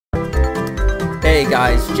Okay,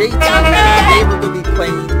 guys, JT, today we're going to be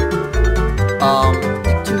playing,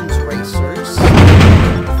 Nicktoons Racers.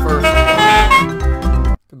 The first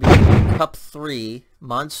one. Could be Cup 3,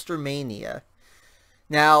 Monster Mania.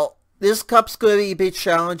 Now, this cup's going to be a bit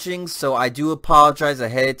challenging, so I do apologize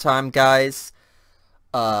ahead of time, guys.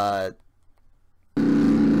 3,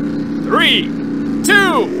 2,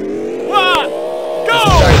 1, go!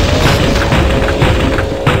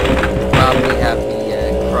 Probably have me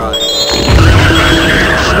crying.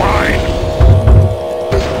 Swine!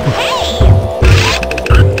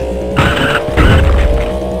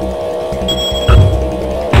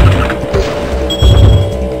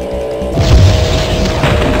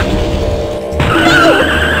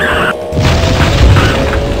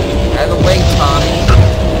 Out of the way, Tommy.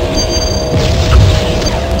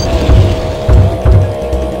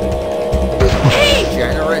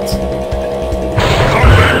 Degenerate. Come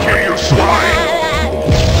back here, you swine!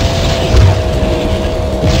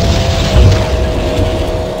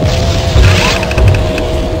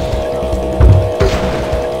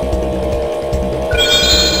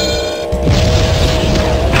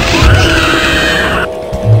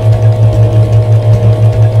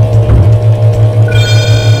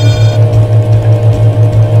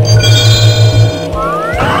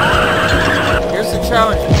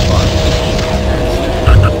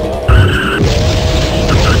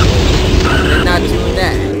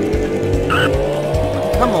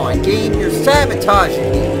 Game, you're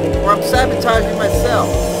sabotaging me, or I'm sabotaging myself.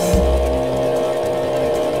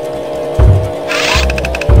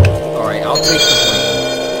 Alright, I'll take the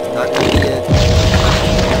blame. I'm not gonna be it.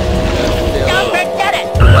 Don't forget it!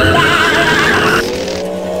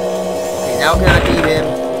 Okay, now can I beat him?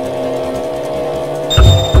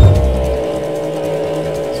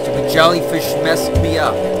 Stupid jellyfish messed me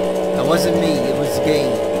up. That wasn't me, it was the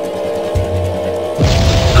game.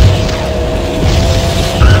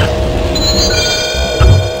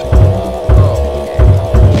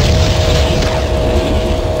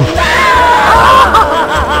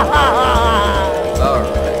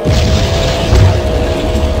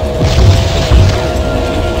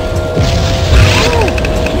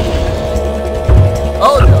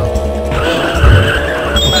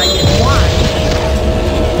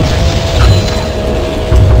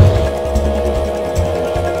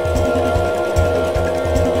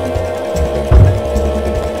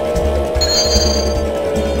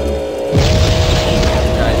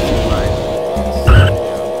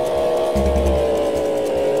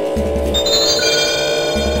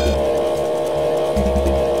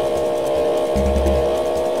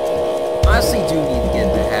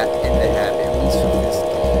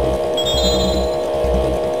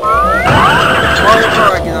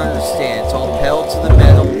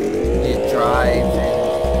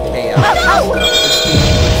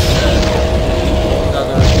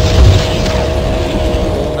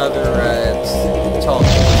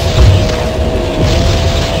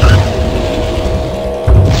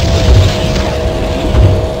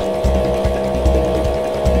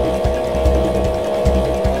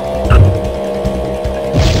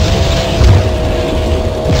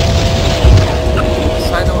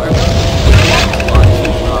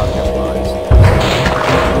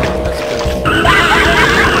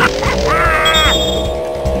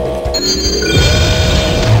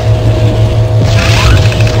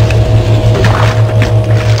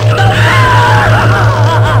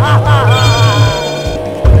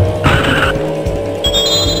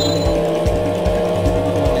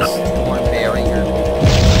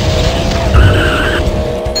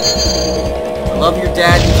 Love your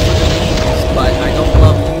daddy for the memes, but I don't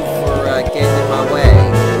love you for getting in my way.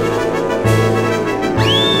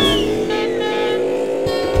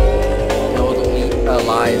 Kill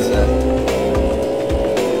Eliza.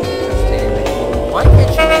 Why can't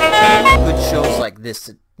you make good shows like this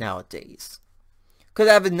nowadays? Could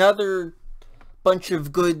have another bunch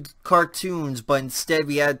of good cartoons, but instead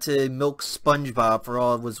we had to milk SpongeBob for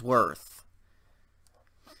all it was worth.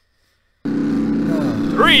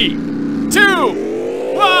 3, 2,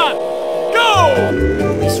 1, go!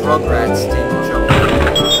 At least Rugrats didn't jump.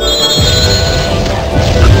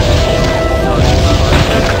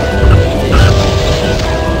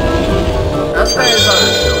 That's bad as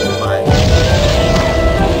other shows in my opinion.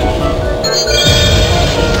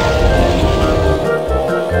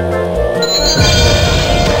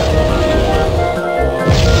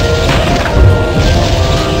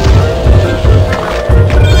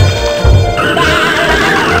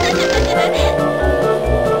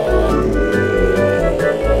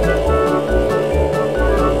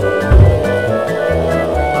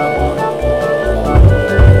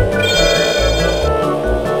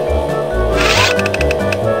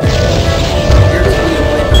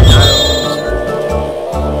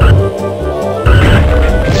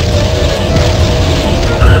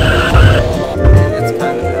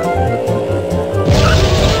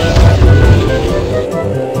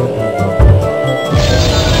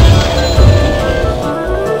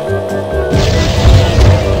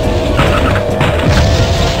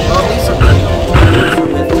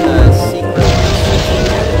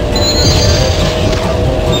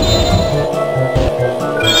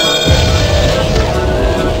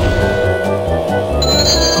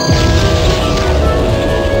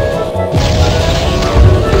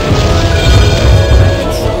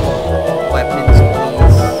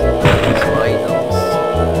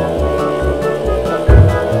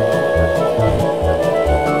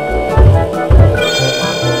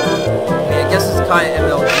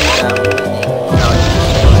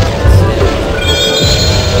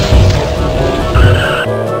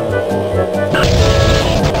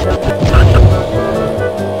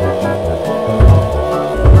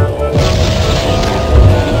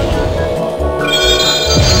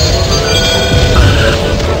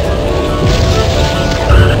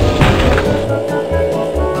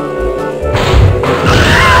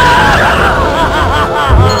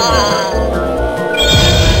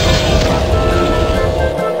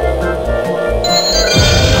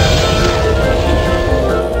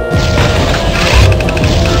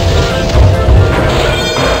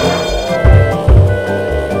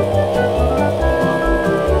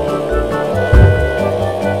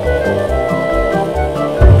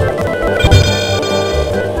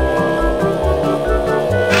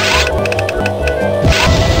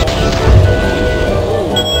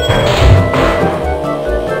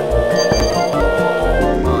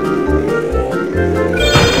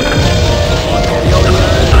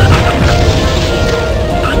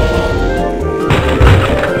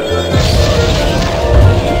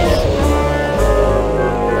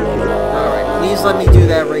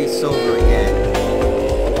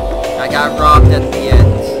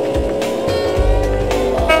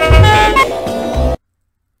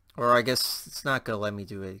 Or I guess it's not gonna let me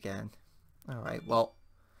do it again. Alright, well.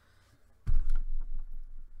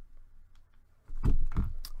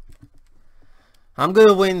 I'm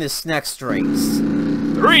gonna win this next race.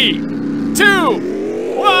 3,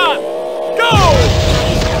 2, 1, go!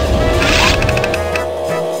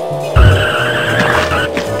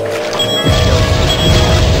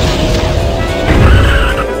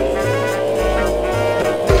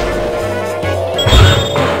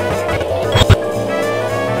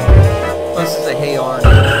 This is a hey Arnold.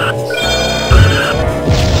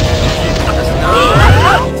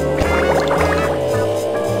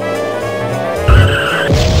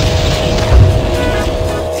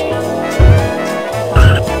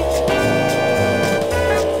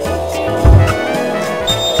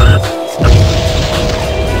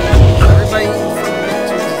 Everybody from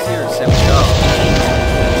Nicktoons is here, so we go.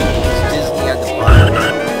 Disney at the bottom.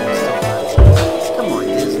 Come on,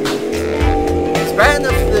 Disney. It's bad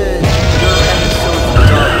enough that your episodes are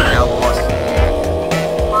done and now lost.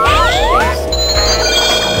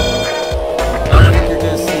 I don't think you're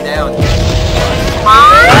gonna see that on Disney Plus.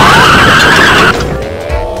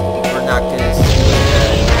 We're not gonna see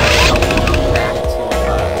something back to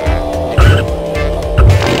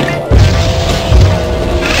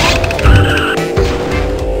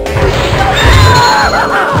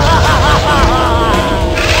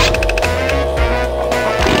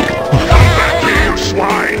You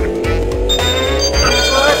swine!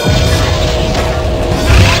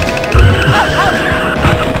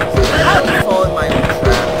 I fall in my own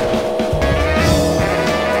trap.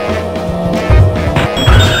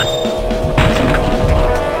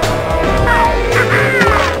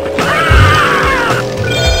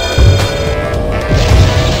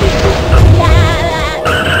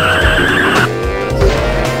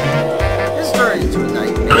 This turned into a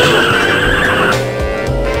nightmare.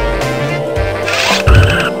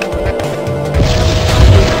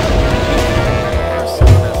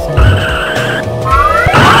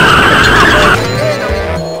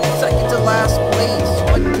 Second to last place.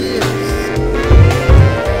 What gives?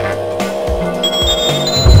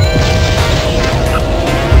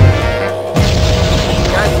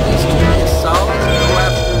 Guys, at least give me a solid to go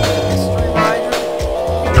after the mystery rider.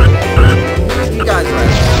 You guys are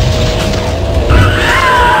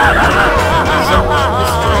some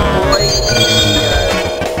mystery boy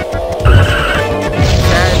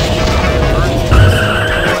Chad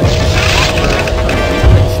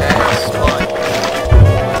Chad Sponge.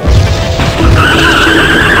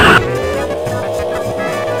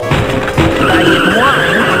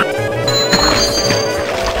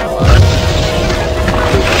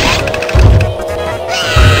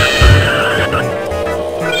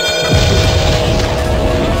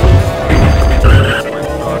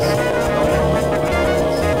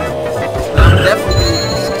 I'm definitely gonna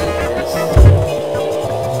escape this.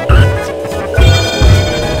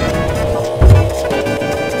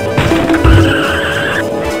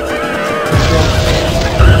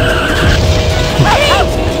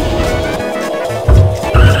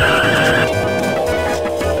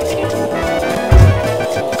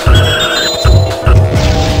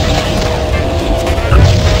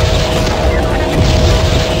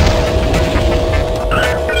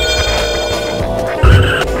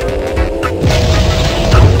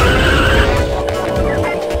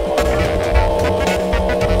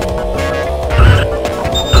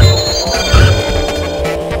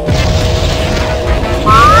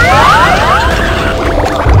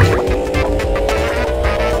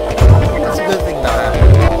 That's a good thing about having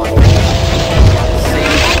one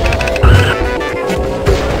save.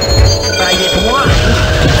 I get one.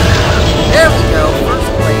 There we go, first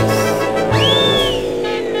place.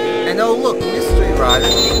 And oh look, Mystery Rider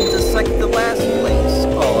taking to second to last place.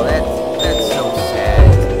 Oh, that's so sad.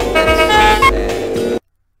 That's so sad.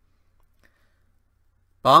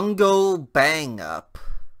 Bongo Bang Up.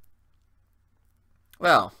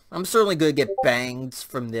 Well, I'm certainly gonna get bangs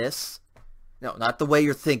from this. No, not the way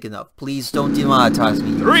you're thinking of. Please don't demonetize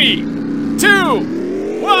me. 3,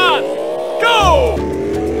 2, 1, go!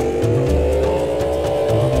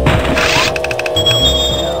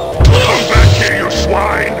 Come back here, you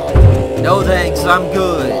swine! No thanks, I'm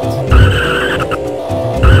good.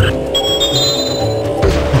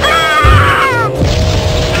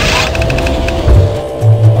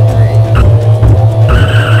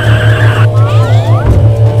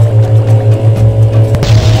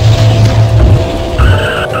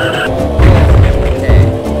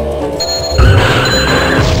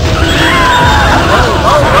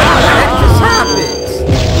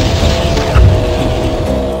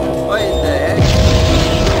 What the heck?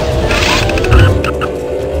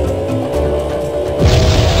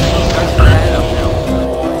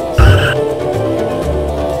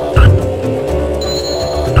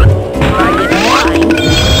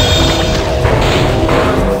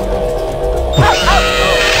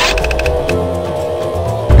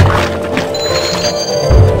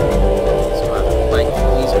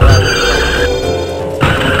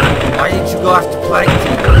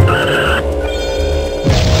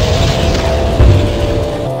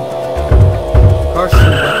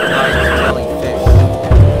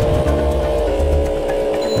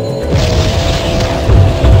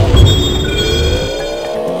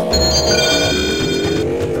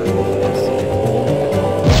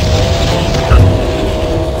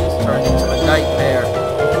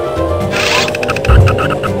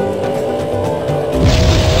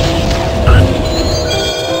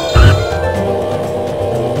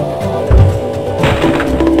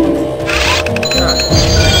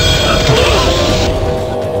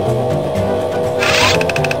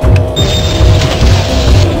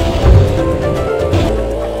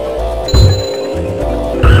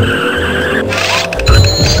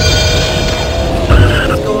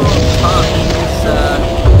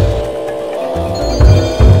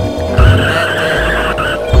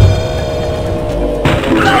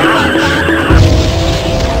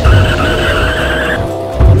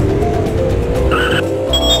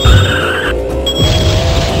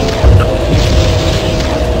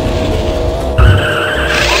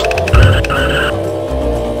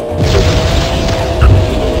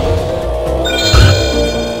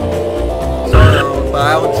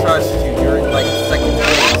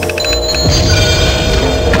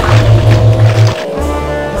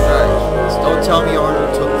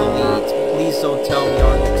 Please don't tell me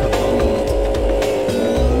Arnie took the lead.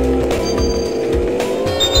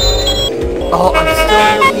 Oh, I'm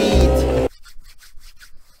still in the lead.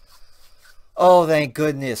 Oh, thank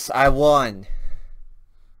goodness. I won.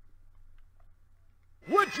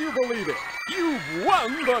 Would you believe it? You've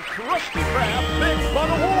won the Krusty Krab Big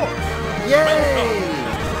Fun Award! Yay!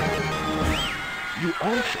 You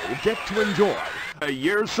also get to enjoy a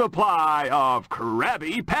year's supply of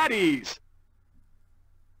Krabby Patties!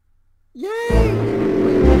 Yay!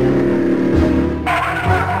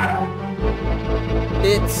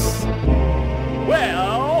 It's...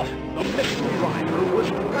 Well, the mystery rider was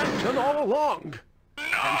Plankton all along.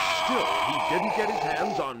 And still, he didn't get his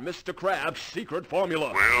hands on Mr. Krab's secret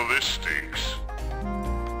formula. Well, this stinks.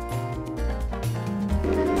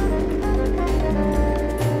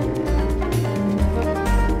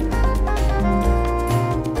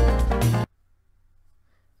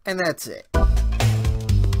 And that's it.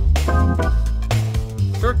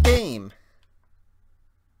 Short game.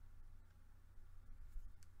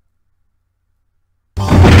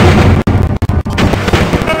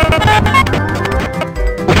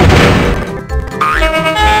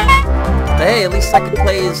 Hey, at least I can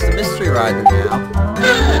play as the mystery rider now. Alright,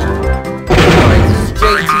 this is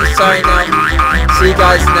JT signing out. See you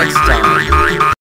guys next time.